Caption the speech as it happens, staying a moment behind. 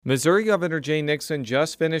Missouri Governor Jay Nixon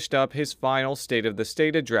just finished up his final State of the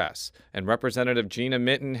State address, and Representative Gina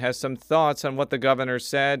Mitten has some thoughts on what the governor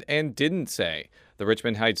said and didn't say. The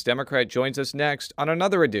Richmond Heights Democrat joins us next on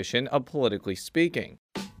another edition of Politically Speaking.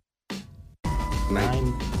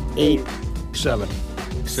 9, 8, 7,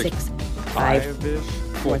 6, 5,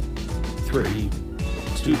 4, 3,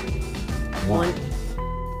 2, 1.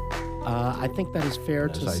 I think that is fair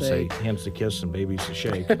As to I say. say, hands to kiss and babies to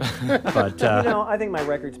shake. But I think my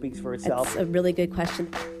record speaks for itself. That's a really good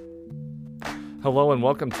question. Hello and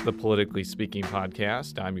welcome to the Politically Speaking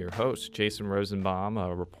podcast. I'm your host, Jason Rosenbaum,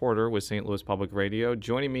 a reporter with St. Louis Public Radio.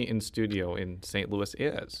 Joining me in studio in St. Louis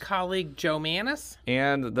is colleague Joe Mannis.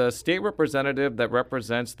 And the state representative that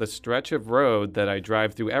represents the stretch of road that I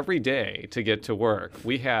drive through every day to get to work.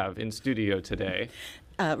 We have in studio today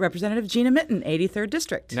Representative Gina Mitten, 83rd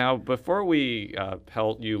District. Now, before we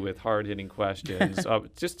pelt you with hard-hitting questions,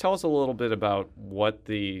 just tell us a little bit about what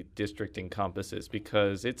the district encompasses,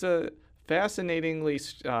 because it's a fascinatingly,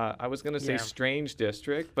 I was going to say strange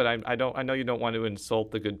district, but I know you don't want to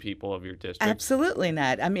insult the good people of your district. Absolutely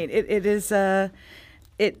not. I mean, it was a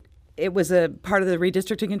part of the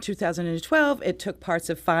redistricting in 2012. It took parts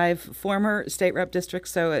of 5 former state rep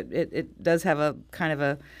districts, so it does have a kind of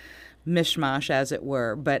a mishmash, as it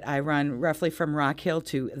were, but I run roughly from Rock Hill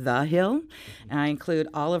to The Hill, and I include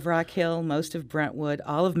all of Rock Hill, most of Brentwood,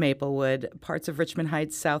 all of Maplewood, parts of Richmond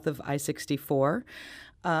Heights south of I-64,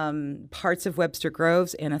 parts of Webster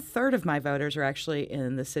Groves, and a third of my voters are actually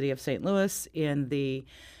in the city of St. Louis in the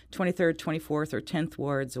 23rd, 24th, or 10th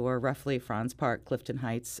wards, or roughly Franz Park, Clifton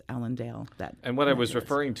Heights, Allendale. And what I was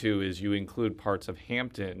referring to is you include parts of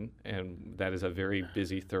Hampton, and that is a very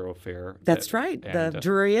busy thoroughfare. That's right. The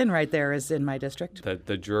Drury Inn right there is in my district.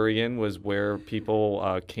 The Drury Inn was where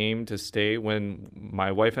people came to stay when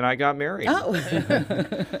my wife and I got married. Oh.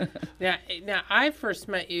 Now, I first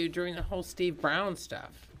met you during the whole Steve Brown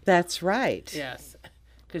stuff. That's right. Yes.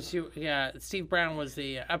 Because Steve Brown was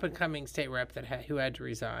the up-and-coming state rep who had to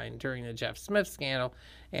resign during the Jeff Smith scandal,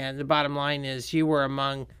 and the bottom line is you were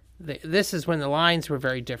among this is when the lines were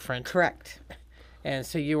very different. Correct. And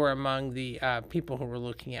so you were among the people who were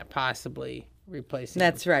looking at possibly replacing.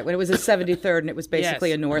 That's right. When it was a 73rd, and it was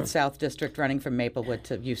basically Yes. a north-south district running from Maplewood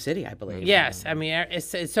to U City, I believe. Yes, I mean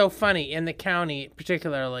it's so funny in the county,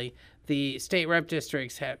 particularly. The state rep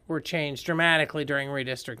districts were changed dramatically during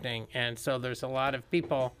redistricting, and so there's a lot of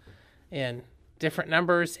people in different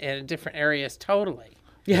numbers and in different areas totally.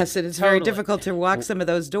 Yes, it is very difficult to walk some of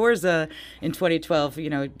those doors in 2012,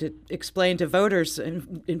 to explain to voters,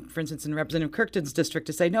 for instance, in Representative Kirkton's district,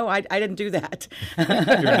 to say, no, I didn't do that.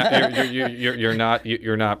 You're not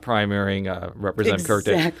primarying Representative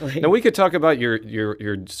Kirkton. Exactly. Now, we could talk about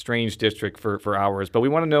your strange district for hours, but we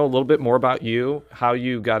want to know a little bit more about you, how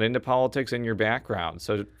you got into politics, and your background.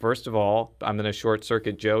 So, first of all, I'm going to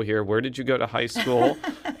short-circuit Joe here. Where did you go to high school?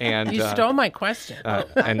 And you stole my question.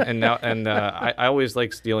 I always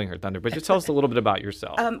like stealing her thunder, but just tell us a little bit about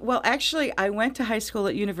yourself. Well, actually, I went to high school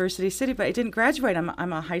at University City, but I didn't graduate.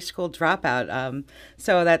 I'm a high school dropout,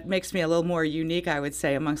 so that makes me a little more unique, I would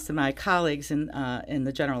say, amongst my colleagues in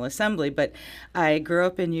the General Assembly. But I grew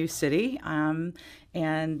up in U City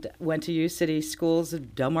and went to U City schools,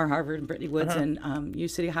 Delmar, Harvard, and Brittany Woods, and U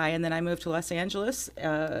City High, and then I moved to Los Angeles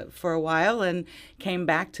for a while and came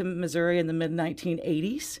back to Missouri in the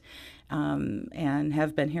mid-1980s. And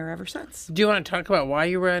have been here ever since. Do you want to talk about why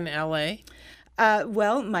you were in L.A.?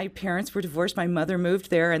 Well, my parents were divorced. My mother moved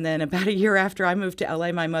there, and then about a year after I moved to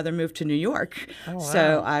L.A., my mother moved to New York. Oh, wow.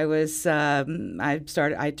 So I was,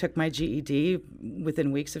 I took my GED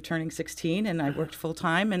within weeks of turning 16, and I worked full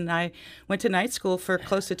time, and I went to night school for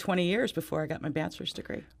close to 20 years before I got my bachelor's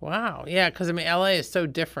degree. Wow, yeah, because L.A. is so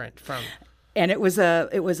different from. And it was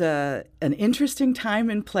an interesting time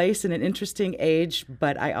and place and an interesting age,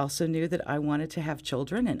 but I also knew that I wanted to have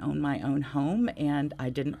children and own my own home, and I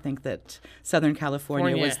didn't think that Southern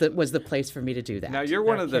California was the place for me to do that. Now you're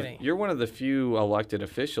one of the few elected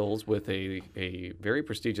officials with a very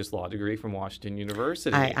prestigious law degree from Washington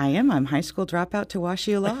University. I am. I'm high school dropout to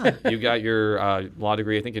WashU Law. You got your law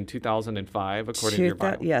degree, I think, in 2005, according to your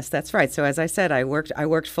bio. Yes, that's right. So as I said, I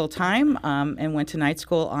worked full time and went to night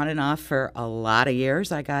school on and off for a lot of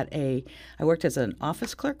years. I worked as an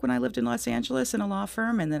office clerk when I lived in Los Angeles in a law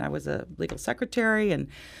firm, and then I was a legal secretary and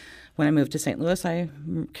when I moved to St. Louis, I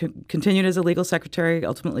continued as a legal secretary,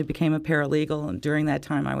 ultimately became a paralegal. And during that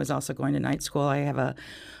time, I was also going to night school. I have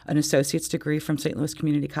an associate's degree from St. Louis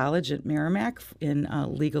Community College at Merrimack in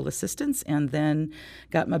legal assistance, and then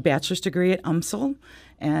got my bachelor's degree at UMSL,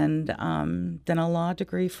 and then a law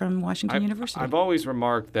degree from Washington University. I've always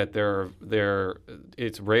remarked that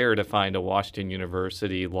it's rare to find a Washington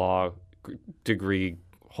University law degree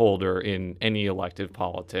holder in any elective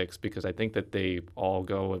politics, because I think that they all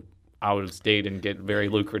go out of state and get very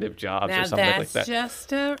lucrative jobs Now or something like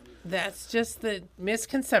that. That's just the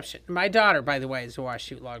misconception. My daughter, by the way, is a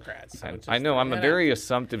WashU law grad. So I know I'm a very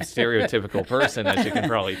assumptive, stereotypical person, as you can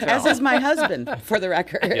probably tell. As is my husband, for the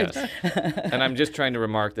record. Yes. And I'm just trying to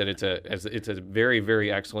remark that it's a very,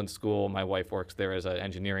 very excellent school. My wife works there as an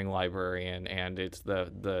engineering librarian, and it's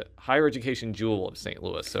the higher education jewel of St.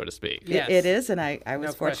 Louis, so to speak. Yes. It is, and I was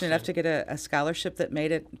No fortunate question. enough to get a scholarship that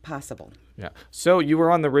made it possible. Yeah. So you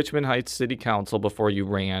were on the Richmond Heights City Council before you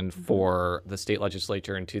ran for the state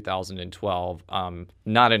legislature in 2012,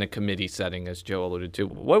 not in a committee setting, as Joe alluded to.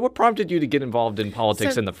 What prompted you to get involved in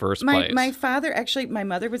politics in the first place? My father, actually, my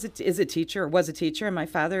mother was a teacher, and my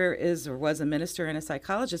father was a minister and a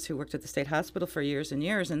psychologist who worked at the state hospital for years and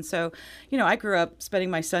years. And so, I grew up spending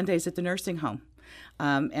my Sundays at the nursing home.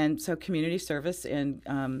 And so community service and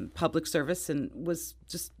public service and was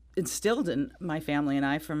just instilled in my family and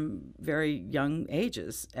I from very young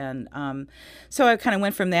ages. And so I kind of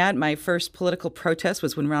went from that. My first political protest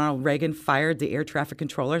was when Ronald Reagan fired the air traffic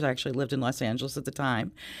controllers. I actually lived in Los Angeles at the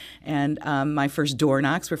time. And my first door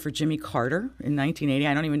knocks were for Jimmy Carter in 1980.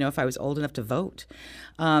 I don't even know if I was old enough to vote.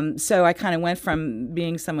 So I kind of went from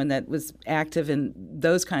being someone that was active in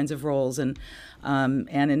those kinds of roles. And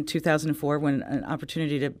in 2004, when an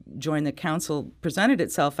opportunity to join the council presented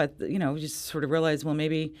itself, I just sort of realized, well,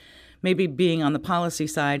 maybe being on the policy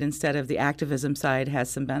side instead of the activism side has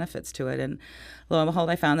some benefits to it. And lo and behold,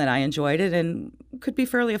 I found that I enjoyed it and could be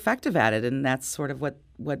fairly effective at it. And that's sort of what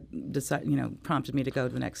prompted me to go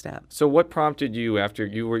to the next step. So what prompted you after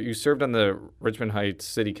you served on the Richmond Heights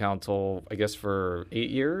City Council, I guess, for 9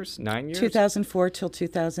 years? 2004 till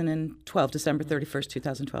 2012, December 31st,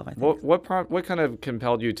 2012, I think. What kind of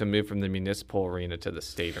compelled you to move from the municipal arena to the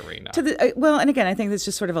state arena? Well, and again, I think that's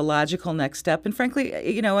just sort of a logical next step. And frankly,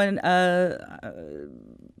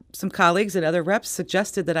 some colleagues and other reps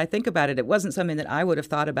suggested that I think about it. It wasn't something that I would have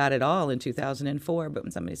thought about at all in 2004, but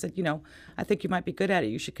when somebody said, I think you might be good at it,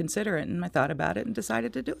 you should consider it, and I thought about it and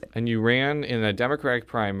decided to do it. And you ran in a Democratic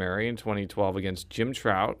primary in 2012 against Jim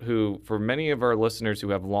Trout, who, for many of our listeners who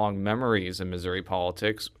have long memories in Missouri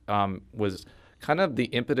politics, was kind of the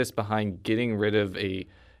impetus behind getting rid of a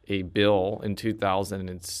bill in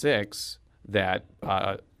 2006 that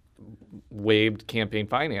waived campaign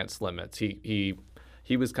finance limits.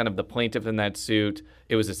 He was kind of the plaintiff in that suit.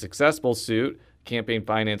 It was a successful suit. Campaign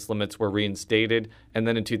finance limits were reinstated, and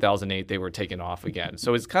then in 2008 they were taken off again.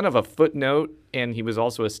 So it's kind of a footnote, and he was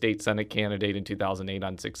also a state Senate candidate in 2008,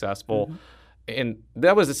 unsuccessful. Mm-hmm. And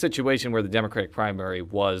that was a situation where the Democratic primary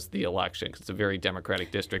was the election, because it's a very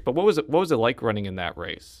Democratic district. But what was it like running in that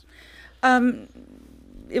race?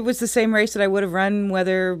 It was the same race that I would have run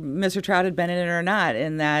whether Mr. Trout had been in it or not,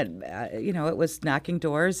 in that, it was knocking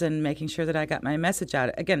doors and making sure that I got my message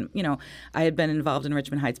out. Again, I had been involved in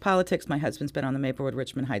Richmond Heights politics. My husband's been on the Maplewood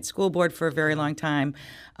Richmond Heights School Board for a very long time.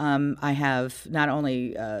 I have not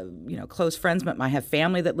only, close friends, but I have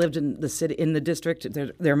family that lived in the city, in the district.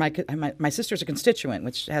 They're my sister's a constituent,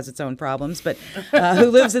 which has its own problems, but who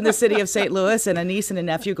lives in the city of St. Louis, and a niece and a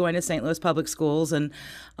nephew going to St. Louis public schools. And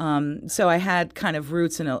so I had kind of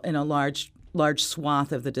roots in a large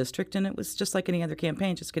swath of the district, and it was just like any other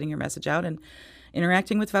campaign, just getting your message out and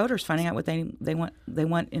interacting with voters, finding out what they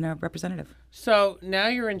want in a representative. So now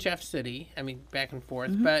you're in Jeff City, back and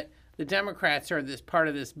forth, Mm-hmm. but the Democrats are this part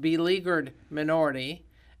of this beleaguered minority,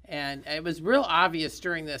 and it was real obvious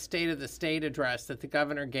during the State of the State address that the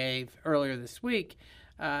governor gave earlier this week.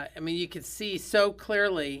 You could see so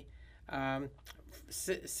clearly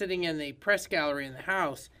sitting in the press gallery in the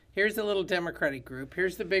House. Here's the little Democratic group.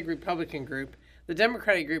 Here's the big Republican group. The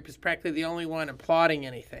Democratic group is practically the only one applauding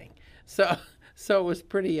anything. So it was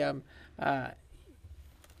pretty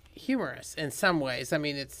humorous in some ways.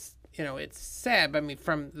 It's it's sad.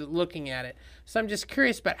 From looking at it. So I'm just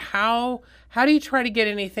curious about how do you try to get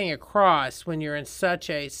anything across when you're in such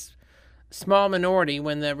a small minority,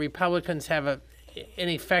 when the Republicans have an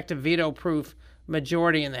effective veto-proof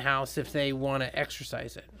majority in the House if they want to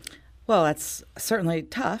exercise it? Well, that's certainly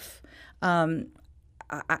tough.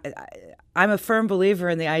 I'm a firm believer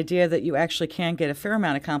in the idea that you actually can get a fair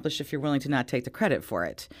amount accomplished if you're willing to not take the credit for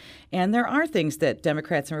it. And there are things that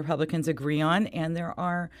Democrats and Republicans agree on, and there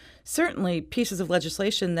are certainly pieces of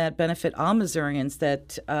legislation that benefit all Missourians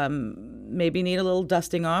that maybe need a little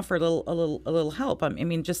dusting off or a little help. I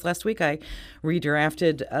mean, just last week I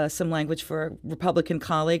redrafted some language for a Republican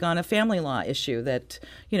colleague on a family law issue that,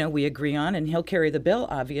 we agree on, and he'll carry the bill,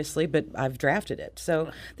 obviously, but I've drafted it.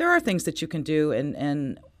 So there are things that you can do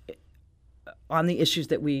and on the issues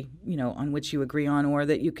that on which you agree on, or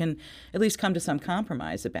that you can at least come to some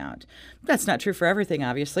compromise about. That's not true for everything,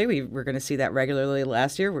 obviously. We're going to see that regularly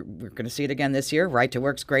last year. We're going to see it again this year. Right to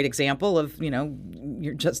Work's a great example of,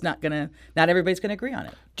 you're just not everybody's going to agree on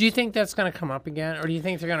it. Do you think that's going to come up again, or do you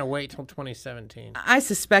think they're going to wait till 2017? I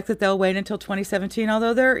suspect that they'll wait until 2017,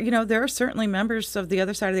 although there are certainly members of the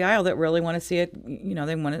other side of the aisle that really want to see it.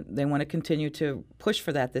 They want to continue to push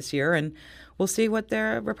for that this year, and we'll see what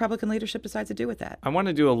their Republican leadership decides to do with that. I want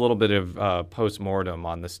to do a little bit of post-mortem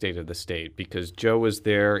on the state of the state, because Joe was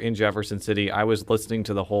there in Jefferson City. I was listening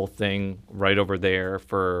to the whole thing right over there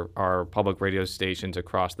for our public radio stations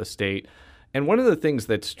across the state. And one of the things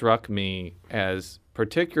that struck me as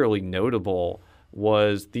particularly notable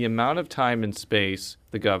was the amount of time and space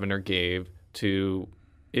the governor gave to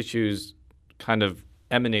issues kind of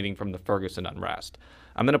emanating from the Ferguson unrest.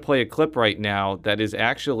 I'm going to play a clip right now that is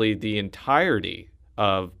actually the entirety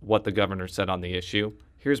of what the governor said on the issue.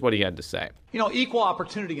 Here's what he had to say. Equal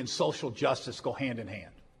opportunity and social justice go hand in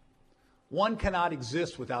hand. One cannot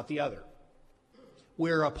exist without the other.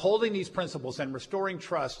 We're upholding these principles and restoring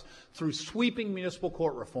trust through sweeping municipal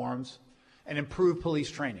court reforms and improved police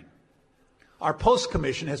training. Our Post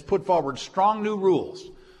Commission has put forward strong new rules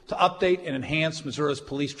to update and enhance Missouri's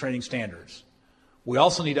police training standards. We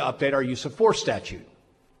also need to update our use of force statute.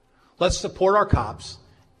 Let's support our cops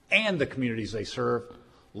and the communities they serve.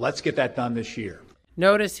 Let's get that done this year.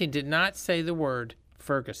 Notice he did not say the word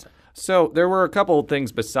Ferguson. So there were a couple of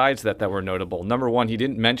things besides that were notable. Number one, he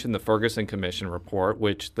didn't mention the Ferguson Commission report,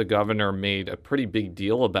 which the governor made a pretty big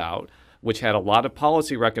deal about, which had a lot of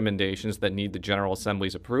policy recommendations that need the General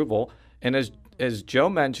Assembly's approval. And as Joe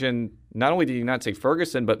mentioned, not only did he not say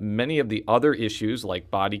Ferguson, but many of the other issues like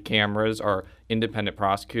body cameras or independent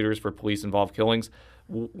prosecutors for police-involved killings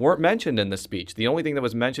weren't mentioned in the speech. The only thing that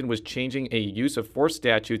was mentioned was changing a use of force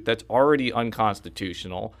statute that's already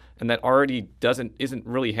unconstitutional and that already isn't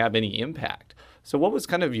really have any impact. So what was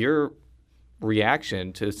kind of your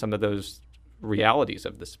reaction to some of those realities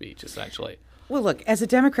of the speech, essentially? Well, look, as a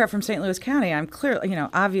Democrat from St. Louis County, I'm clearly,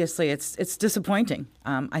 obviously it's disappointing.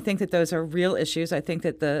 I think that those are real issues. I think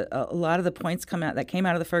that a lot of the points that came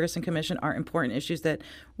out of the Ferguson Commission are important issues that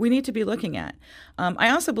we need to be looking at.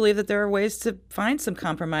 I also believe that there are ways to find some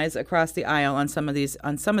compromise across the aisle on some of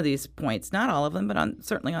these points. Not all of them, but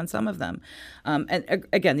certainly on some of them. And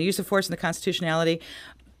again, the use of force and the constitutionality.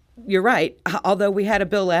 You're right. Although we had a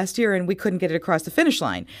bill last year and we couldn't get it across the finish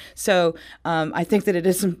line, so I think that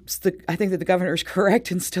I think that the governor is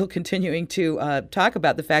correct in still continuing to talk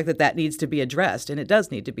about the fact that needs to be addressed, and it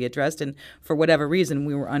does need to be addressed. And for whatever reason,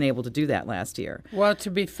 we were unable to do that last year. Well,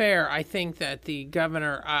 to be fair, I think that the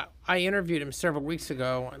governor. I interviewed him several weeks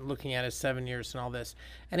ago, looking at his 7 years and all this,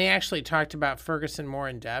 and he actually talked about Ferguson more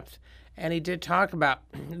in depth, and he did talk about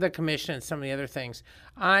the commission and some of the other things.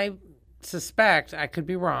 I suspect, I could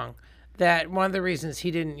be wrong, that one of the reasons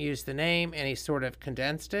he didn't use the name and he sort of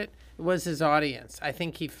condensed it was his audience. I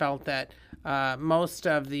think he felt that most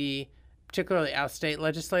of the, particularly out-state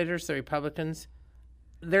legislators, the Republicans,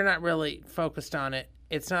 they're not really focused on it.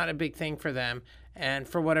 It's not a big thing for them. And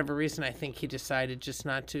for whatever reason, I think he decided just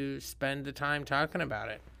not to spend the time talking about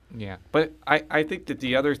it. Yeah, but I think that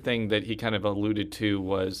the other thing that he kind of alluded to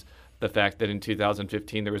was the fact that in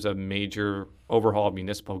 2015 there was a major overhaul of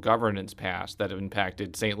municipal governance passed that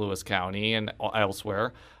impacted St. Louis County and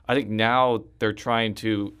elsewhere. I think now they're trying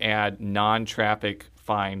to add non-traffic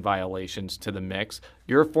fine violations to the mix.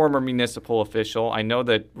 You're a former municipal official. I know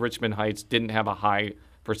that Richmond Heights didn't have a high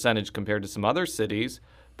percentage compared to some other cities,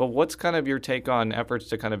 but what's kind of your take on efforts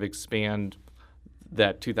to kind of expand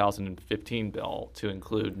that 2015 bill to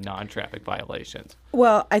include non-traffic violations?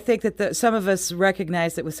 Well, I think that some of us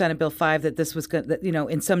recognize that with Senate Bill 5 that this was going that,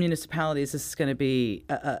 in some municipalities this is going to be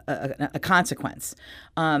a consequence.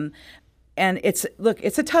 And it's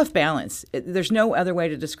a tough balance. There's no other way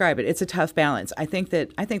to describe it. It's a tough balance. I think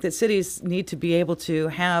that cities need to be able to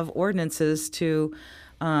have ordinances to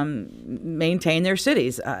maintain their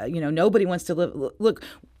cities. Nobody wants to live. Look,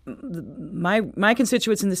 my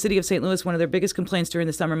constituents in the city of St. Louis, one of their biggest complaints during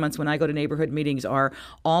the summer months when I go to neighborhood meetings are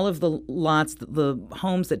all of the lots, the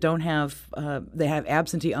homes that don't have, they have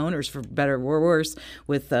absentee owners, for better or worse,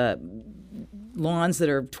 with lawns that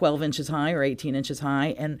are 12 inches high or 18 inches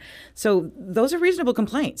high. And so those are reasonable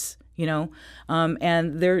complaints,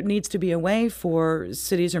 and there needs to be a way for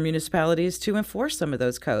cities or municipalities to enforce some of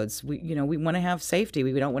those codes. We want to have safety.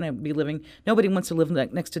 We don't want to be nobody wants to live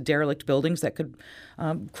next to derelict buildings that could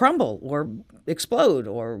crumble or explode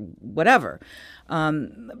or whatever.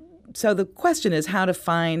 So the question is how to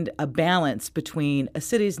find a balance between a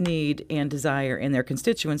city's need and desire and their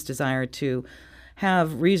constituents' desire to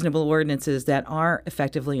have reasonable ordinances that are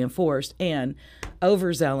effectively enforced and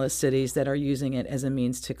overzealous cities that are using it as a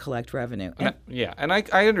means to collect revenue. And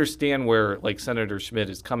I understand where Senator Schmidt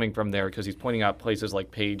is coming from there, because he's pointing out places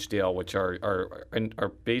like Pagedale, which are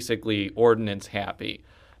basically ordinance happy.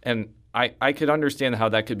 And I could understand how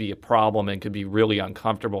that could be a problem and could be really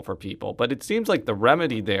uncomfortable for people. But it seems like the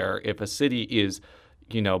remedy there, if a city is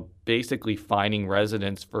basically fining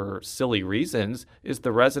residents for silly reasons, is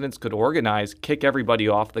the residents could organize, kick everybody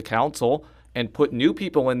off the council, and put new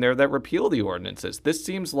people in there that repeal the ordinances. This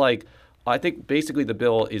seems like, I think basically the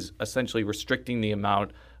bill is essentially restricting the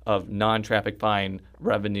amount of non-traffic fine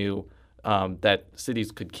revenue that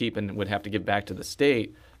cities could keep and would have to give back to the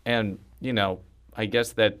state. And, I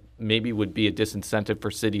guess that maybe would be a disincentive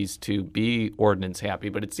for cities to be ordinance happy,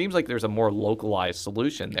 but it seems like there's a more localized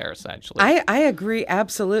solution there, essentially. I agree,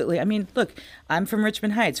 absolutely. I mean, look, I'm from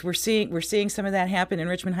Richmond Heights. We're seeing some of that happen in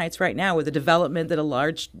Richmond Heights right now with the development that a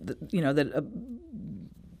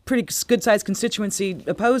pretty good-sized constituency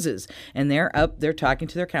opposes, and they're talking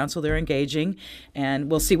to their council, they're engaging,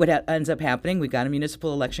 and we'll see what ends up happening. We've got a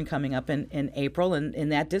municipal election coming up in April, and in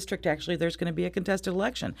that district, actually, there's going to be a contested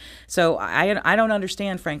election. So I don't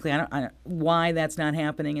understand, frankly, why that's not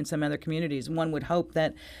happening in some other communities. One would hope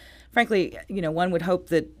that, frankly,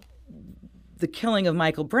 the killing of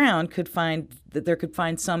Michael Brown could find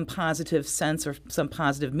some positive sense or some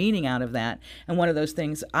positive meaning out of that. And one of those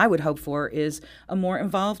things I would hope for is a more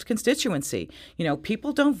involved constituency.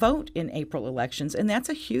 People don't vote in April elections, and that's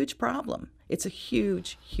a huge problem. It's a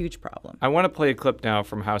huge, huge problem. I want to play a clip now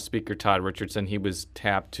from House Speaker Todd Richardson. He was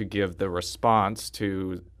tapped to give the response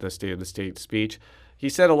to the State of the State speech. He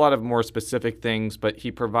said a lot of more specific things, but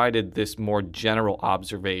he provided this more general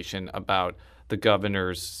observation about the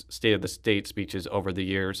governor's State of the State speeches over the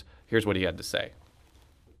years. Here's what he had to say.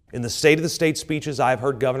 In the State of the State speeches I've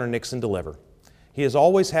heard Governor Nixon deliver, he has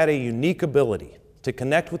always had a unique ability to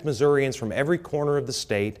connect with Missourians from every corner of the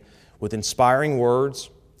state with inspiring words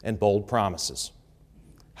and bold promises.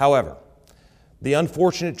 However, the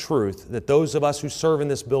unfortunate truth that those of us who serve in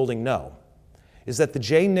this building know is that the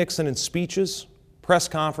Jay Nixon in speeches, press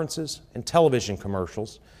conferences, and television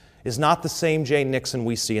commercials is not the same Jay Nixon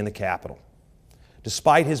we see in the Capitol.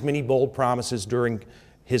 Despite his many bold promises during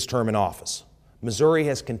his term in office, Missouri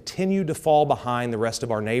has continued to fall behind the rest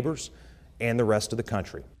of our neighbors and the rest of the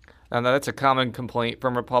country. Now, that's a common complaint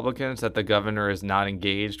from Republicans, that the governor is not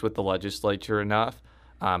engaged with the legislature enough.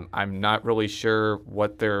 I'm not really sure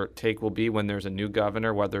what their take will be when there's a new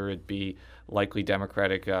governor, whether it be likely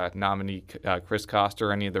Democratic nominee Chris Koster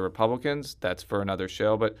or any of the Republicans. That's for another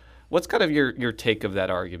show. But what's kind of your take of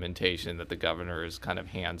that argumentation that the governor is kind of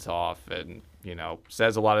hands off and,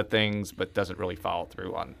 says a lot of things but doesn't really follow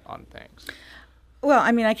through on things? Well,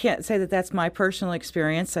 I mean, I can't say that that's my personal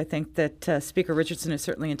experience. I think that Speaker Richardson is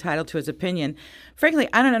certainly entitled to his opinion. Frankly,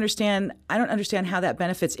 I don't understand how that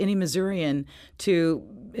benefits any Missourian to,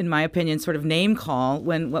 in my opinion, sort of name call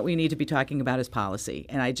when what we need to be talking about is policy.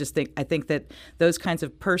 And I think that those kinds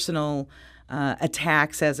of personal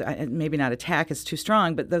attacks, as maybe not attack is too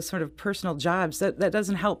strong, but those sort of personal jobs that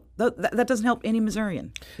doesn't help. That doesn't help any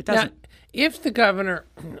Missourian. It doesn't. Now, if the governor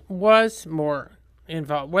was more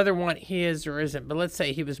involved, whether he is or isn't, but let's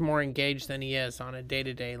say he was more engaged than he is on a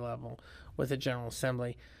day-to-day level with the General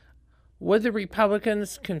Assembly, would the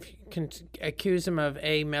Republicans accuse him of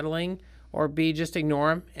A, meddling, or B, just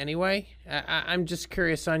ignore him anyway? I'm just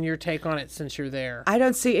curious on your take on it since you're there. I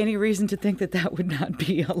don't see any reason to think that would not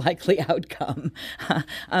be a likely outcome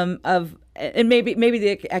and maybe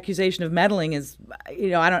the accusation of meddling is,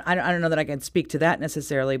 I don't know that I can speak to that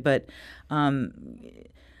necessarily, but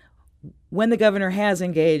when the governor has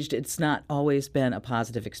engaged, it's not always been a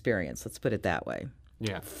positive experience. Let's put it that way.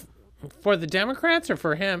 Yeah. For the Democrats or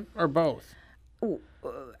for him or both?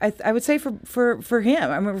 I would say for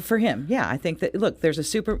him. I mean, for him, yeah. I think that, look,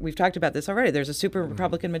 we've talked about this already, there's a super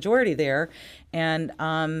Republican majority there. And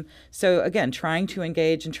so, again, trying to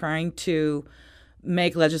engage and trying to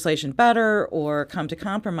make legislation better or come to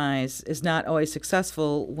compromise is not always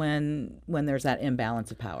successful when there's that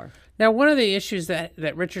imbalance of power. Now, one of the issues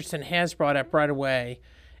that Richardson has brought up right away,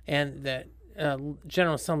 and that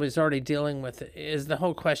General Assembly is already dealing with, is the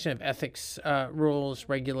whole question of ethics rules,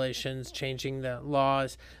 regulations, changing the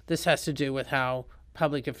laws. This has to do with how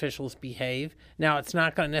public officials behave. Now, it's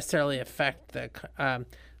not going to necessarily affect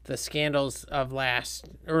the scandals of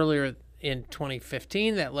earlier in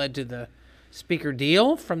 2015 that led to the Speaker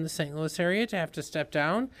Deal from the St. Louis area to have to step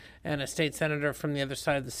down, and a state senator from the other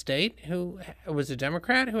side of the state who was a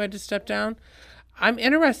Democrat who had to step down. I'm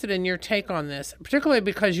interested in your take on this, particularly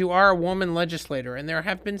because you are a woman legislator, and there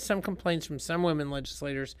have been some complaints from some women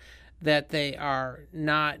legislators that they are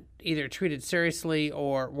not either treated seriously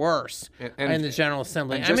or worse in the General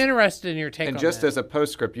Assembly. I'm interested in your take on that. And just as a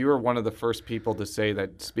postscript, you were one of the first people to say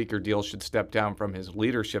that Speaker Deal should step down from his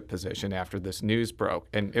leadership position after this news broke.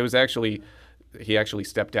 And it was he actually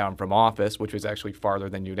stepped down from office, which was actually farther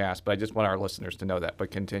than you'd asked. But I just want our listeners to know that. But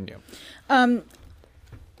continue.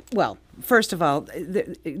 Well, first of all,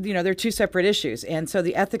 they're two separate issues. And so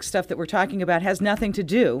the ethics stuff that we're talking about has nothing to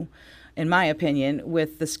do, in my opinion,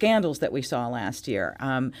 with the scandals that we saw last year.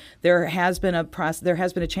 There has been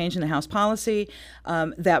a change in the House policy.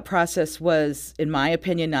 That process was, in my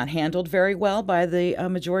opinion, not handled very well by the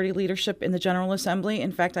majority leadership in the General Assembly.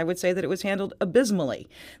 In fact, I would say that it was handled abysmally.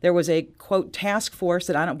 There was a, quote, task force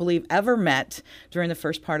that I don't believe ever met during the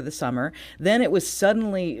first part of the summer. Then it was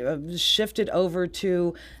suddenly shifted over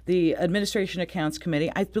to the Administration Accounts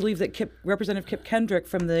Committee. I believe that Representative Kip Kendrick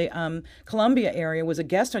from the Columbia area was a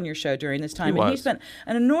guest on your show during this time. And he spent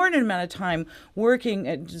an inordinate amount of time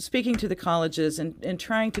working, speaking to the colleges and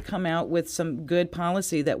trying to come out with some good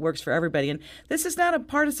policy that works for everybody. And this is not a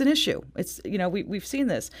partisan issue. It's, we've seen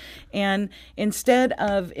this. And instead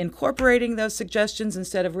of incorporating those suggestions,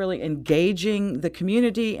 instead of really engaging the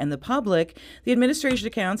community and the public, the Administration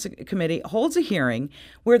Accounts Committee holds a hearing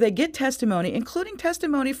where they get testimony, including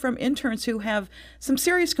testimony from interns who have some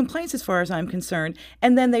serious complaints as far as I'm concerned,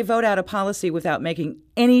 and then they vote out a policy without making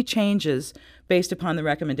any changes based upon the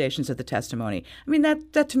recommendations of the testimony. I mean,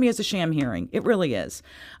 that to me is a sham hearing. It really is.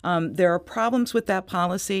 There are problems with that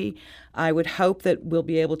policy. I would hope that we'll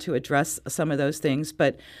be able to address some of those things,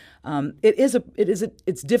 but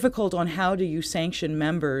it's difficult on how do you sanction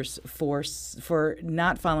members for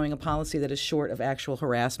not following a policy that is short of actual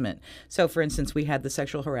harassment. So, for instance, we had the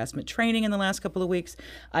sexual harassment training in the last couple of weeks.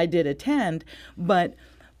 I did attend, but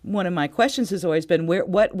one of my questions has always been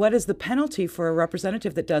what is the penalty for a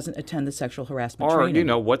representative that doesn't attend the sexual harassment training?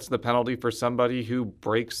 Or, what's the penalty for somebody who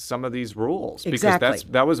breaks some of these rules? Exactly. Because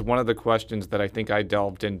that was one of the questions that I think I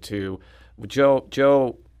delved into.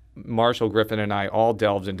 Joe Marshall Griffin and I all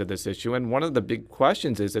delved into this issue, and one of the big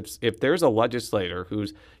questions is if there's a legislator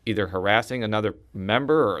who's either harassing another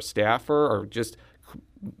member or a staffer or just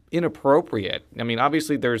inappropriate. I mean,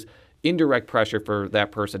 obviously there's indirect pressure for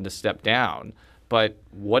that person to step down, but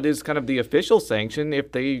what is kind of the official sanction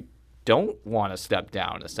if they don't want to step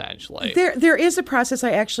down, essentially? There is a process.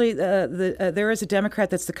 I actually there is a Democrat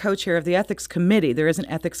that's the co-chair of the ethics committee. There is an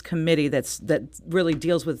ethics committee that really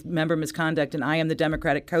deals with member misconduct, and I am the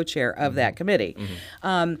Democratic co-chair of that committee,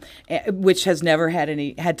 which has never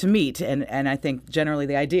had to meet. And I think generally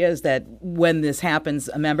the idea is that when this happens,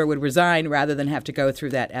 a member would resign rather than have to go through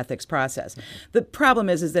that ethics process. The problem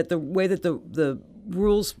is that the way that the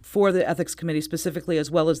rules for the ethics committee specifically,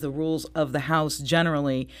 as well as the rules of the House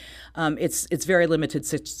generally, it's very limited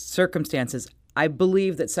circumstances. I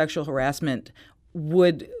believe that sexual harassment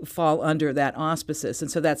would fall under that auspices.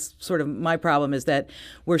 And so that's sort of my problem, is that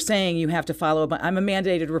we're saying you have to follow. I'm a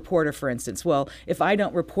mandated reporter, for instance. Well, if I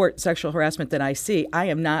don't report sexual harassment that I see, I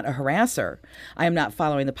am not a harasser. I am not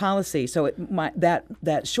following the policy. So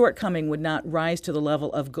that shortcoming would not rise to the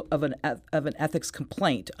level of an ethics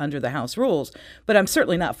complaint under the House rules. But I'm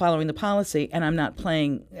certainly not following the policy, and I'm not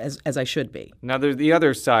playing as I should be. Now, there's the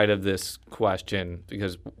other side of this question,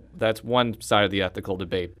 because that's one side of the ethical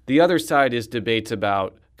debate. The other side is debates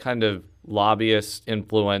about kind of lobbyist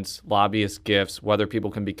influence, lobbyist gifts, whether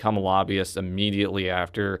people can become lobbyists immediately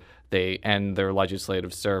after they end their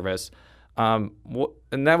legislative service. And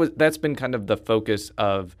that's been kind of the focus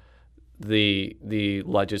of the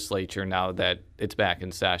legislature now that it's back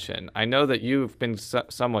in session. I know that you've been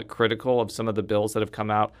somewhat critical of some of the bills that have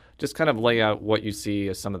come out. Just kind of lay out what you see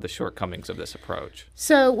as some of the shortcomings of this approach.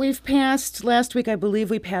 So we've passed, last week I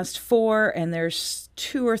believe we passed 4, and there's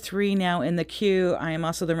 2 or 3 now in the queue. I am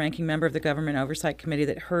also the ranking member of the Government Oversight Committee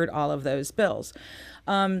that heard all of those bills.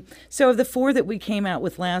 So of the 4 that we came out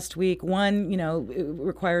with last week, one,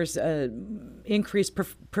 requires increased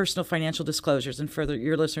personal financial disclosures. And for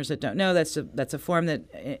your listeners that don't know, that's a form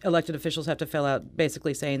that elected officials have to fill out,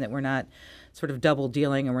 basically saying that we're not sort of double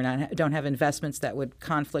dealing and don't have investments that would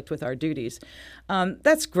conflict with our duties.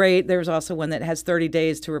 That's great. There's also one that has 30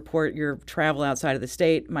 days to report your travel outside of the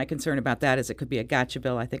state. My concern about that is it could be a gotcha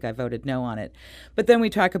bill. I think I voted no on it. But then we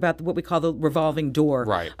talk about what we call the revolving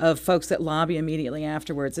door of folks that lobby immediately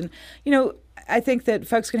afterwards. And, I think that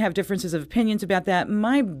folks can have differences of opinions about that.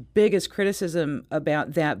 My biggest criticism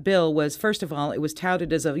about that bill was, first of all, it was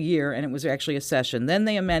touted as a year, and it was actually a session. Then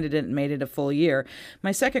they amended it and made it a full year.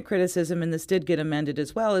 My second criticism, and this did get amended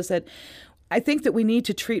as well, is that I think that we need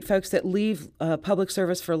to treat folks that leave public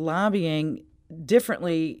service for lobbying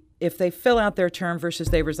differently if they fill out their term versus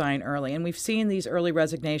they resign early. And we've seen these early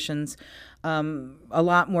resignations a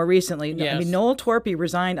lot more recently. Yes. I mean, Noel Torpy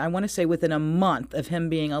resigned, I want to say, within a month of him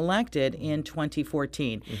being elected in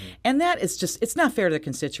 2014. And that is just, it's not fair to the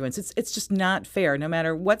constituents. It's just not fair, no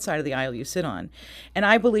matter what side of the aisle you sit on. And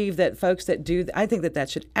I believe that folks that do, I think that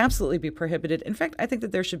should absolutely be prohibited. In fact, I think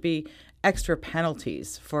that there should be extra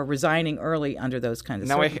penalties for resigning early under those kinds of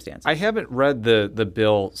circumstances. I haven't read the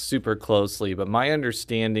bill super closely, but my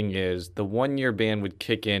understanding is the 1-year ban would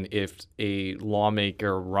kick in if a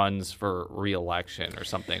lawmaker runs for re-election or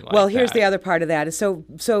something like that. Well, here's the other part of that. So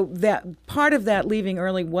that part of that leaving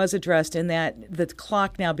early was addressed in that the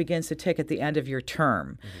clock now begins to tick at the end of your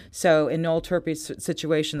term. So in Noel Turpy's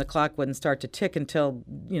situation, the clock wouldn't start to tick until,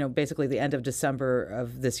 basically the end of December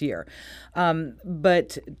of this year.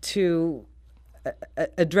 But to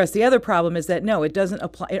address the other problem is that, no, it doesn't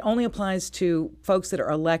apply. It only applies to folks that are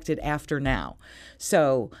elected after now.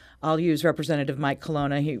 So I'll use Representative Mike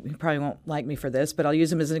Colonna. He probably won't like me for this, but I'll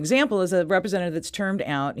use him as an example as a representative that's termed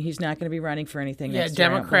out. He's not going to be running for anything next year.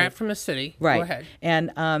 Democrat from the city. Right. Go ahead.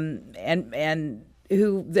 And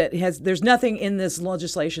who that has, there's nothing in this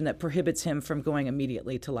legislation that prohibits him from going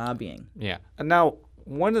immediately to lobbying. Yeah. And now,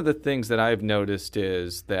 one of the things that I've noticed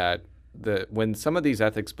is that when some of these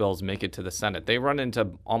ethics bills make it to the Senate, they run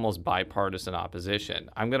into almost bipartisan opposition.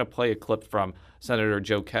 I'm going to play a clip from Senator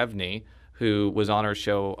Joe Kevney, who was on our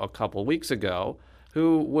show a couple weeks ago,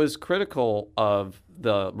 who was critical of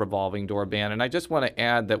the revolving door ban. And I just want to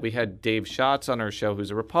add that we had Dave Schatz on our show,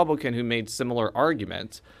 who's a Republican, who made similar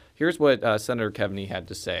arguments. Here's what Senator Kevney had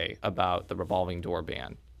to say about the revolving door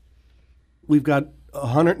ban. We've got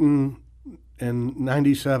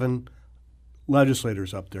 197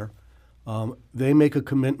 legislators up there. They make a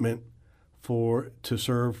commitment to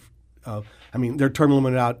serve. They're term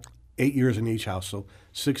limited out 8 years in each house, so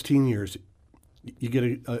 16 years. You get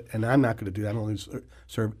and I'm not going to do that. I'm only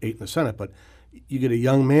serve 8 in the Senate, but you get a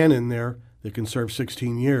young man in there that can serve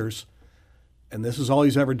 16 years, and this is all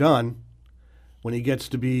he's ever done. When he gets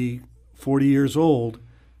to be 40 years old,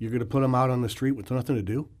 you're going to put him out on the street with nothing to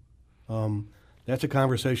do. That's a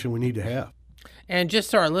conversation we need to have. And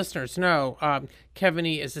just so our listeners know,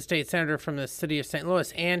 Kevney is the state senator from the city of St.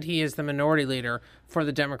 Louis, and he is the minority leader for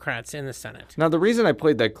the Democrats in the Senate. Now, the reason I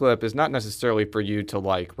played that clip is not necessarily for you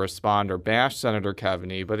to respond or bash Senator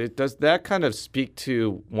Kevney, but it does that kind of speak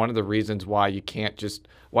to one of the reasons why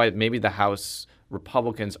why maybe the House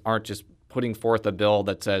Republicans aren't just putting forth a bill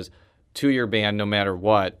that says 2-year ban no matter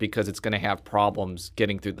what, because it's going to have problems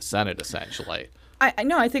getting through the Senate essentially.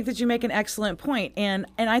 I think that you make an excellent point, and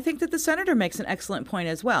I think that the senator makes an excellent point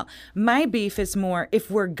as well. My beef is more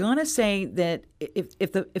if we're going to say that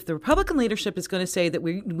if the Republican leadership is going to say that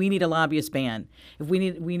we need a lobbyist ban, if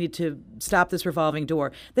we need to stop this revolving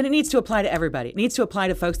door, then it needs to apply to everybody. It needs to apply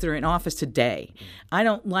to folks that are in office today. I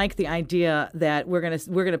don't like the idea that we're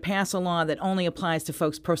going to pass a law that only applies to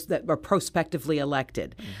folks that are prospectively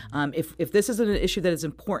elected. If this is an issue that is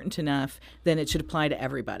important enough, then it should apply to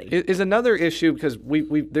everybody. It is another issue because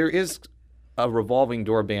there is a revolving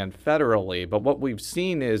door ban federally, but what we've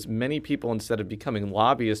seen is many people, instead of becoming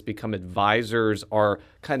lobbyists, become advisors or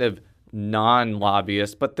kind of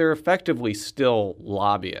non-lobbyists, but they're effectively still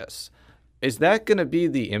lobbyists. Is that going to be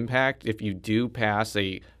the impact if you do pass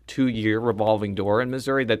a 2-year revolving door in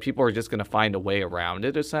Missouri, that people are just going to find a way around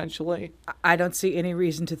it, essentially? I don't see any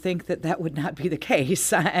reason to think that would not be the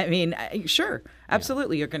case. I mean, sure,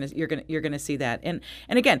 absolutely, you're going to see that. And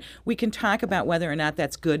again, we can talk about whether or not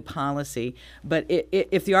that's good policy, but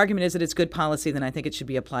if the argument is that it's good policy, then I think it should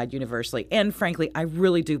be applied universally. And frankly, I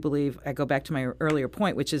really do believe, I go back to my earlier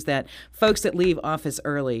point, which is that folks that leave office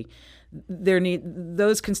early,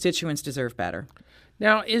 those constituents deserve better.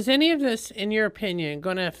 Now, is any of this, in your opinion,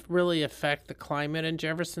 going to really affect the climate in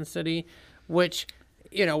Jefferson City, which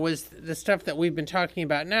was the stuff that we've been talking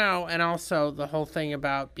about now, and also the whole thing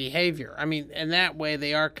about behavior. I mean, in that way,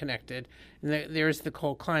 they are connected. And there's the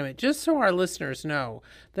cold climate. Just so our listeners know,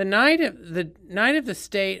 the night of the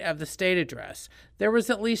State Address, there was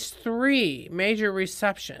at least 3 major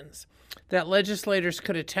receptions that legislators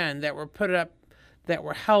could attend that were put up, that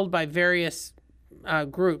were held by various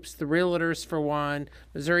groups, the Realtors for one,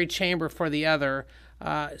 Missouri Chamber for the other,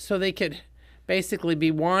 so they could basically be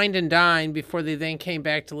wined and dined before they then came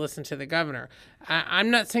back to listen to the governor. I'm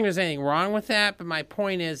not saying there's anything wrong with that, but my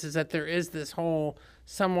point is that there is this whole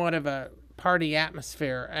somewhat of a party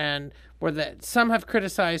atmosphere, and where that some have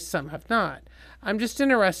criticized, some have not. I'm just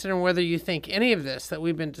interested in whether you think any of this that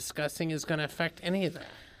we've been discussing is going to affect any of that.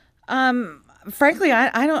 Frankly,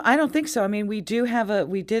 I don't think so. I mean, we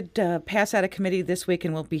did pass out a committee this week,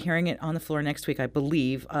 and we'll be hearing it on the floor next week, I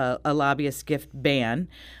believe, a lobbyist gift ban,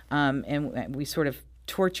 and we sort of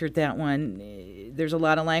tortured that one. There's a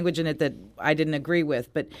lot of language in it that I didn't agree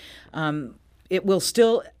with, but it will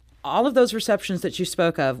still, all of those receptions that you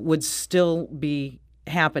spoke of would still be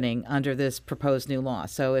happening under this proposed new law.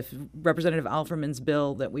 So if Representative Alferman's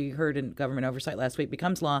bill that we heard in government oversight last week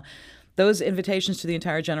becomes law, those invitations to the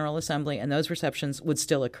entire General Assembly and those receptions would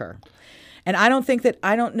still occur. And I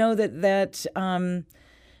don't know that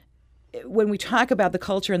when we talk about the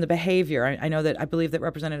culture and the behavior, I believe that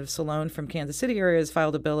Representative Salone from Kansas City area has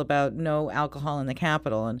filed a bill about no alcohol in the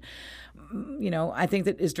Capitol. And, I think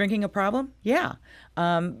that is drinking a problem? Yeah.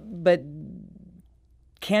 But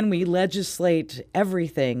can we legislate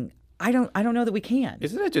everything? I don't know that we can.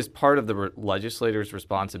 Isn't it just part of the legislator's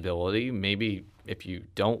responsibility? Maybe if you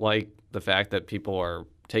don't like the fact that people are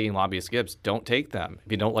taking lobbyist gifts, don't take them.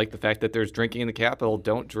 If you don't like the fact that there's drinking in the Capitol,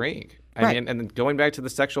 don't drink. Right. And then going back to the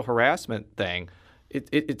sexual harassment thing,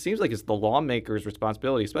 it seems like it's the lawmakers'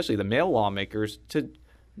 responsibility, especially the male lawmakers, to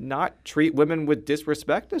not treat women with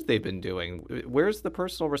disrespect as they've been doing. Where's the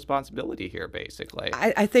personal responsibility here, basically?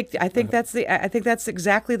 I think that's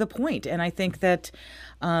exactly the point, and I think that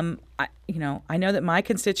I know that my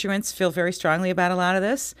constituents feel very strongly about a lot of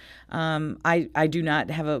this. I do not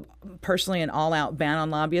have personally an all-out ban on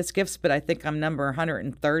lobbyist gifts, but I think I'm number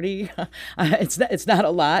 130. It's not a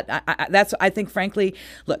lot. I think, frankly,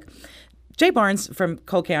 look. Jay Barnes from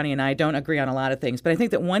Cole County and I don't agree on a lot of things, but I think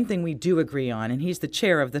that one thing we do agree on, and he's the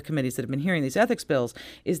chair of the committees that have been hearing these ethics bills,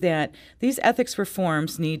 is that these ethics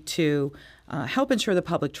reforms need to help ensure the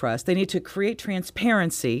public trust. They need to create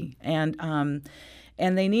transparency,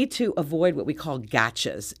 and they need to avoid what we call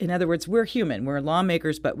gotchas. In other words, we're human. We're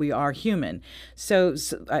lawmakers, but we are human.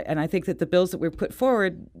 And I think that the bills that we've put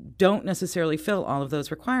forward don't necessarily fill all of those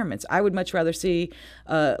requirements. I would much rather see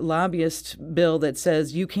a lobbyist bill that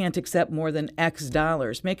says you can't accept more than X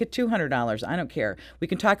dollars. Make it $200. I don't care. We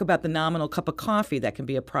can talk about the nominal cup of coffee. That can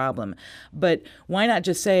be a problem. But why not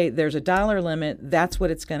just say there's a dollar limit, that's what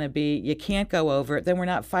it's going to be, you can't go over it. Then we're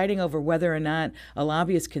not fighting over whether or not a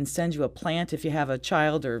lobbyist can send you a plant if you have a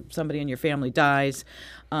child or somebody in your family dies,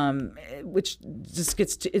 which just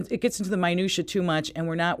gets into the minutia too much, and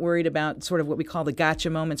we're not worried about sort of what we call the gotcha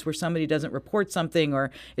moments where somebody doesn't report something or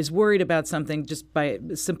is worried about something just by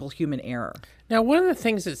simple human error. Now, one of the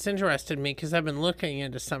things that's interested me, because I've been looking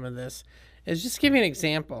into some of this, is just give you an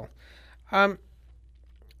example.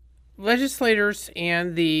 Legislators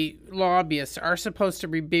and the lobbyists are supposed to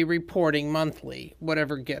be reporting monthly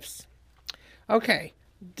whatever gifts. Okay,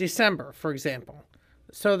 December, for example.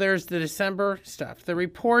 So there's the December stuff. The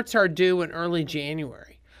reports are due in early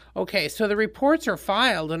January. Okay, so the reports are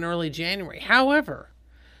filed in early January. However,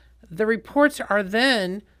 the reports are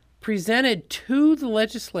then presented to the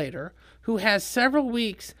legislator, who has several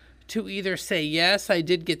weeks to either say, yes, I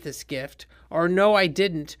did get this gift, or no, I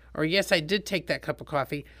didn't, or yes, I did take that cup of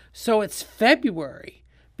coffee. So it's February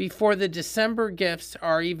before the December gifts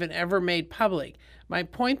are even ever made public. My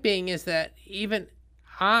point being is that even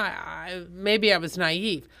maybe I was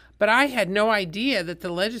naive, but I had no idea that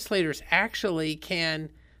the legislators actually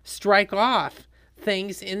can strike off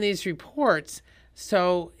things in these reports.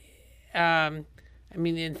 So,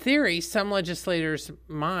 in theory, some legislators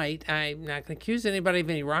might, I'm not going to accuse anybody of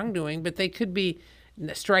any wrongdoing, but they could be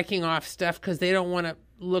striking off stuff because they don't want to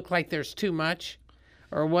look like there's too much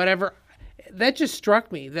or whatever. That just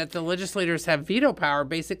struck me that the legislators have veto power,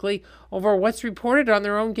 basically, over what's reported on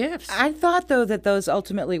their own gifts. I thought, though, that those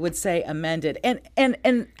ultimately would say amended, and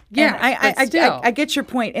yeah, I get your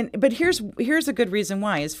point. But here's a good reason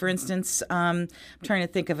why. Is, for instance, I'm trying to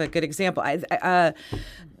think of a good example.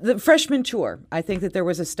 The freshman tour. I think that there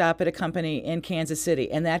was a stop at a company in Kansas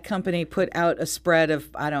City, and that company put out a spread of,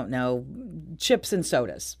 I don't know, chips and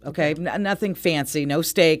sodas. Okay, nothing fancy, no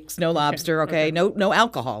steaks, no lobster. Okay, no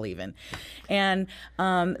alcohol even, and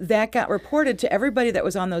that got reported to everybody that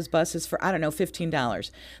was on those buses for I don't know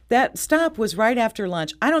 $15. That stop was right after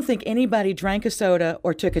lunch. I don't think anybody drank a soda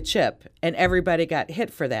or took a chip, and everybody got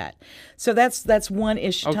hit for that. So that's one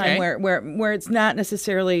issue time where it's not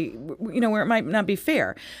necessarily where it might not be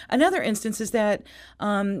fair. Another instance is that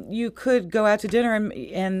you could go out to dinner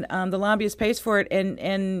and the lobbyist pays for it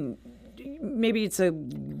and maybe it's a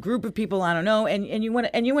group of people, I don't know, and you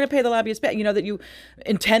want to pay the lobbyist back, that you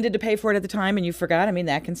intended to pay for it at the time and you forgot. I mean,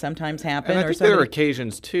 that can sometimes happen. And I think there are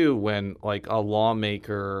occasions too when like a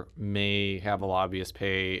lawmaker may have a lobbyist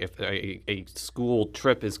pay if a school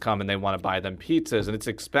trip is coming, they want to buy them pizzas and it's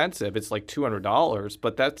expensive. It's like $200,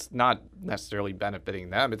 but that's not necessarily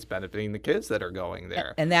benefiting them. It's benefiting the kids that are going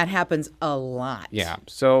there. And that happens a lot. Yeah.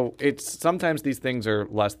 So it's sometimes these things are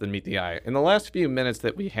less than meet the eye. In the last few minutes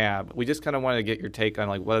that we have, we just kind of want to get your take on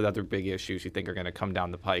like what other big issues you think are going to come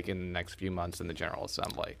down the pike in the next few months in the General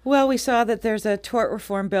Assembly. Well, we saw that there's a tort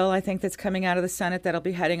reform bill, I think, that's coming out of the Senate that'll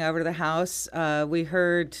be heading over to the House. We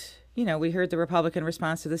heard the Republican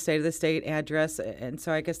response to the State of the State address, and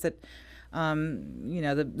so I guess that,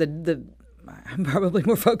 I'm probably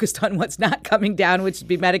more focused on what's not coming down, which would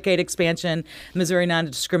be Medicaid expansion, Missouri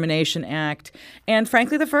Non-Discrimination Act, and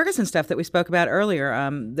frankly, the Ferguson stuff that we spoke about earlier.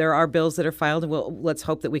 There are bills that are filed, and let's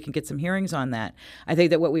hope that we can get some hearings on that. I think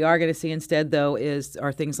that what we are going to see instead, though,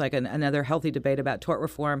 are things like another healthy debate about tort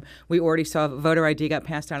reform. We already saw voter ID got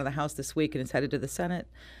passed out of the House this week, and it's headed to the Senate.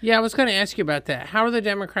 Yeah, I was going to ask you about that. How are the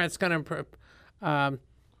Democrats going to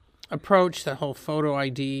approach the whole photo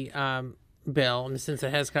ID bill, and since it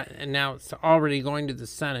has gotten, and now it's already going to the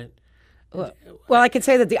Senate? Well, I can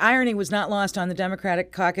say that the irony was not lost on the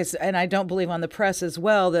Democratic caucus, and I don't believe on the press as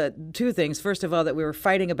well, that two things. First of all, that we were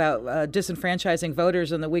fighting about disenfranchising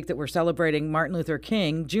voters in the week that we're celebrating Martin Luther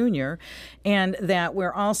King Jr., and that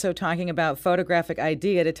we're also talking about photographic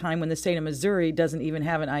ID at a time when the state of Missouri doesn't even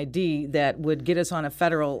have an ID that would get us on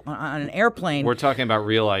on an airplane. We're talking about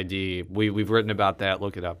real ID. We've written about that.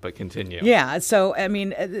 Look it up, but continue. Yeah, so, I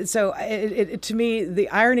mean, to me, the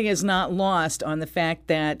irony is not lost on the fact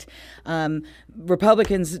that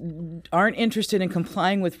Republicans aren't interested in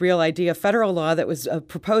complying with Real ID, a federal law that was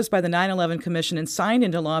proposed by the 9/11 Commission and signed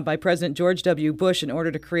into law by President George W. Bush in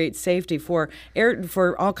order to create safety for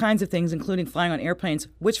all kinds of things, including flying on airplanes,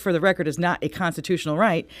 which, for the record, is not a constitutional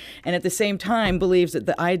right, and at the same time believes that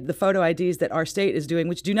the photo IDs that our state is doing,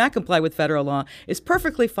 which do not comply with federal law, is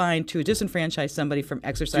perfectly fine to disenfranchise somebody from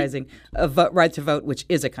exercising a right to vote, which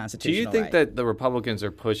is a constitutional right. Do you think that the Republicans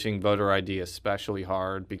are pushing voter ID especially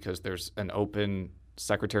hard because there's an open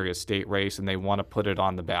Secretary of State race and they want to put it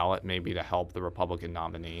on the ballot maybe to help the Republican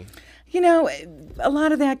nominee? A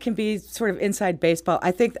lot of that can be sort of inside baseball.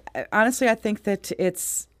 I think that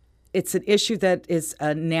it's an issue that is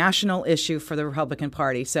a national issue for the Republican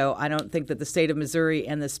Party. So I don't think that the state of Missouri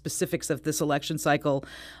and the specifics of this election cycle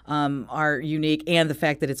are unique, and the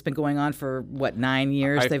fact that it's been going on for 9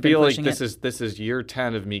 years. I feel like this is year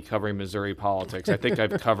 10 of me covering Missouri politics. I think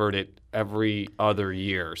I've covered it every other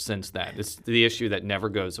year since then. It's the issue that never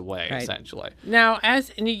goes away, essentially. Now,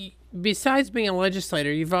 besides being a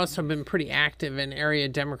legislator, you've also been pretty active in area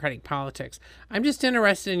Democratic politics. I'm just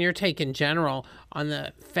interested in your take in general on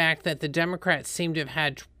the fact that the Democrats seem to have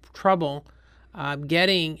had trouble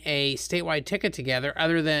getting a statewide ticket together,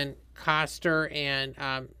 other than Koster and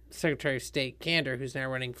Secretary of State Kander, who's now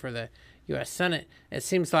running for the U.S. Senate. It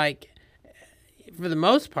seems like, for the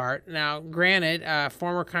most part, now granted,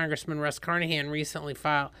 former Congressman Russ Carnahan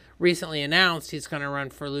recently announced he's going to run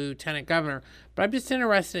for lieutenant governor. But I'm just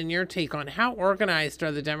interested in your take on how organized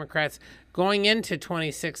are the Democrats going into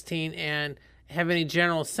 2016, and have any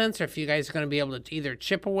general sense if you guys are going to be able to either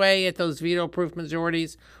chip away at those veto-proof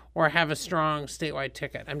majorities or have a strong statewide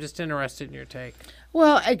ticket. I'm just interested in your take.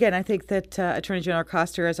 Well, again, I think that Attorney General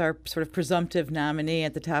Koster, as our sort of presumptive nominee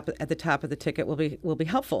at the top of the ticket, will be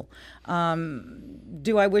helpful.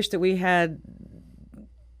 Do I wish that we had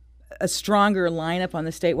a stronger lineup on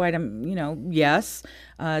the statewide? Yes.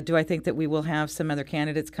 Do I think that we will have some other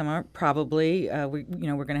candidates come up? Probably. We're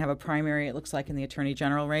going to have a primary, it looks like, in the Attorney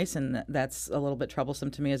General race, and that's a little bit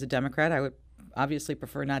troublesome to me as a Democrat. I would obviously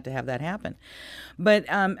prefer not to have that happen. But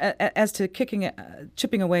as to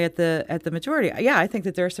chipping away at the majority, yeah, I think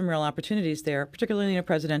that there are some real opportunities there, particularly in a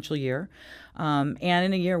presidential year, and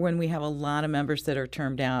in a year when we have a lot of members that are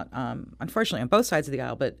termed out, unfortunately, on both sides of the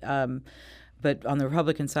aisle, but on the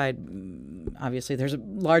Republican side, obviously, there's a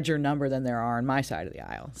larger number than there are on my side of the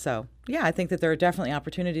aisle. So, yeah, I think that there are definitely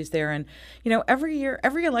opportunities there. And, every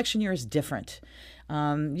election year is different.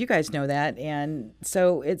 You guys know that, and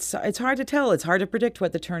so it's hard to tell. It's hard to predict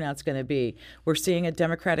what the turnout's going to be. We're seeing a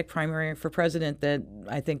Democratic primary for president that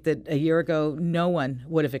I think that a year ago no one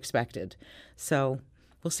would have expected. So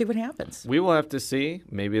we'll see what happens. We will have to see.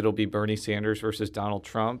 Maybe it'll be Bernie Sanders versus Donald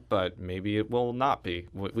Trump, but maybe it will not be.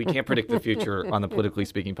 We can't predict the future on the Politically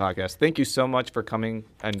Speaking podcast. Thank you so much for coming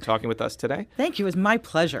and talking with us today. Thank you. It was my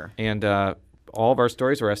pleasure. And all of our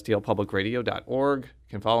stories are stlpublicradio.org. You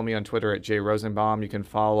can follow me on Twitter at jrosenbaum. You can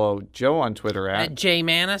follow Joe on Twitter at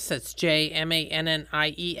jmannis. That's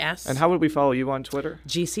JMANNIES. And how would we follow you on Twitter?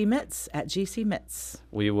 GC Mitz at GC Mitz.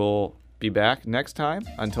 We will be back next time.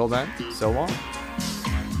 Until then, so long.